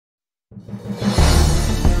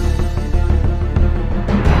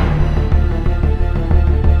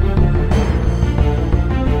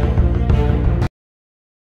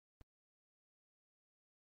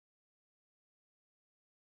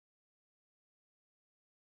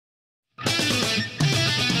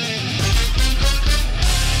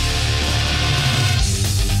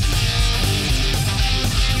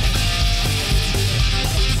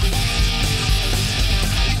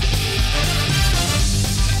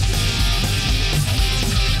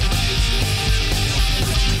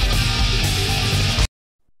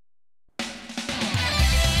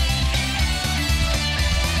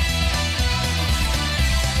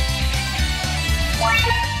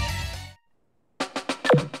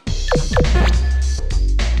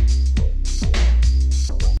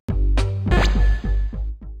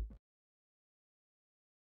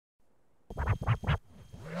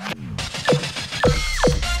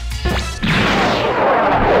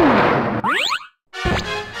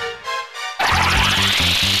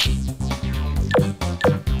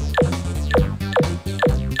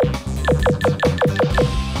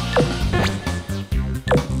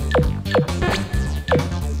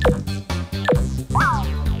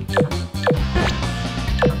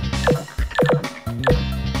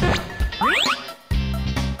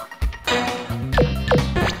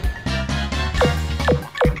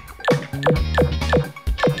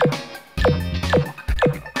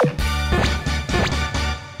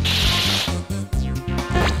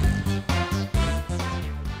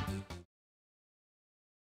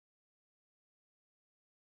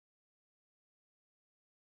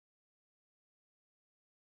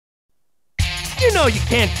You know you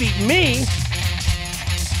can't beat me!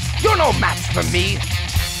 You're no match for me!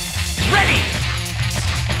 Ready!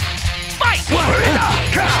 Fight!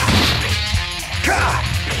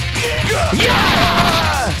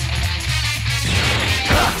 Yeah!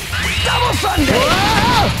 Double Sunday!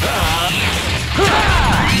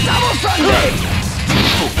 Double Sunday!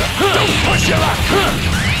 Don't push your luck!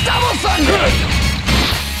 Double Sunday!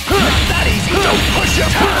 Not that easy! Don't push your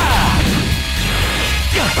luck!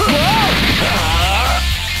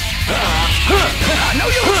 No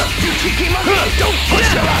use! You cheeky monkey! Don't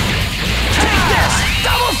push your luck! Take this!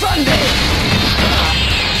 Double Sunday!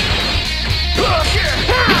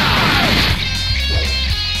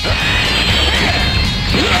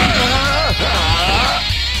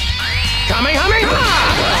 Kamehameha!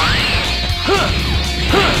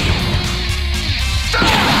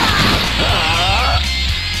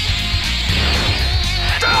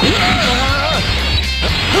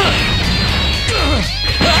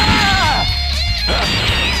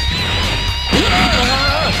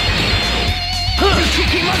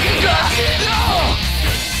 Cheeky monkey! No!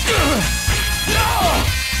 No!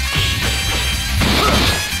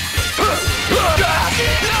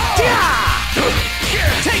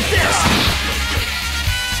 Here, take this!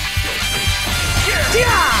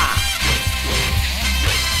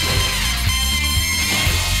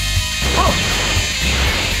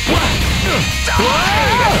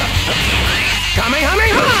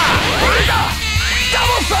 Kamehameha!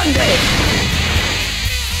 Double Sunday!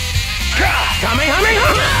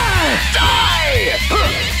 Kamehameha! Die!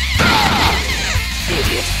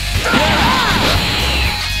 Idiot!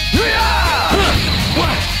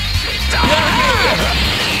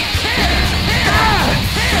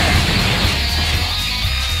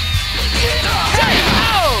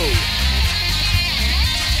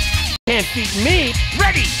 Can't beat me!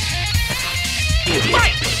 Ready!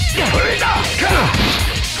 Fight!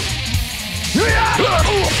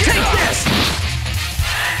 Take this!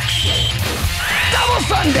 Double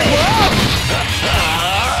Sunday!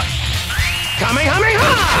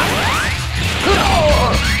 Kamehameha!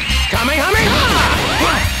 Kamehameha!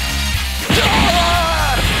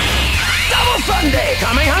 Double Sunday!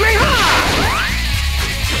 Kamehameha!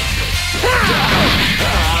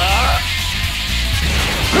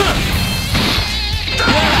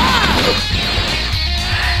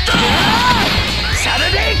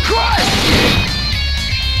 Saturday Crush!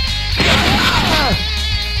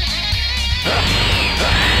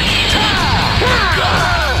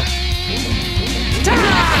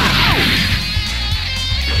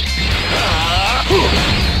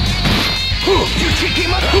 You cheeky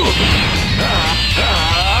mother!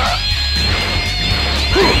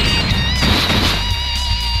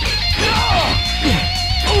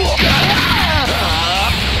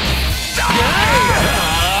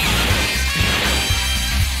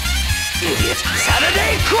 Idiot!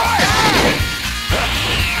 Saturday Crush!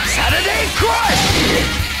 Saturday Crush!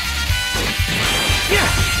 Yeah!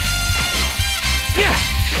 Yeah!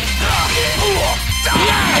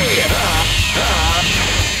 Die!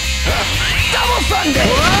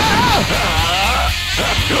 Sunday!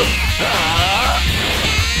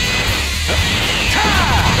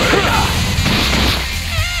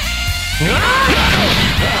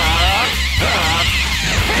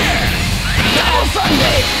 Double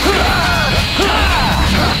Sunday!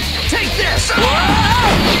 Take this!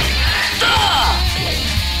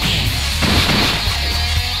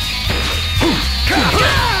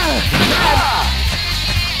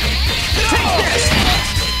 Take this!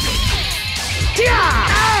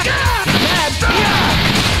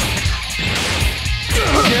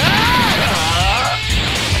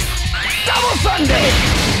 Double Sunday!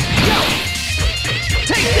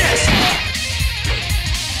 Take this!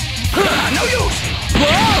 No use!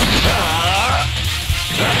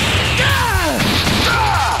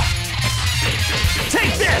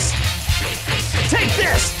 Take this! Take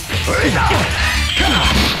this!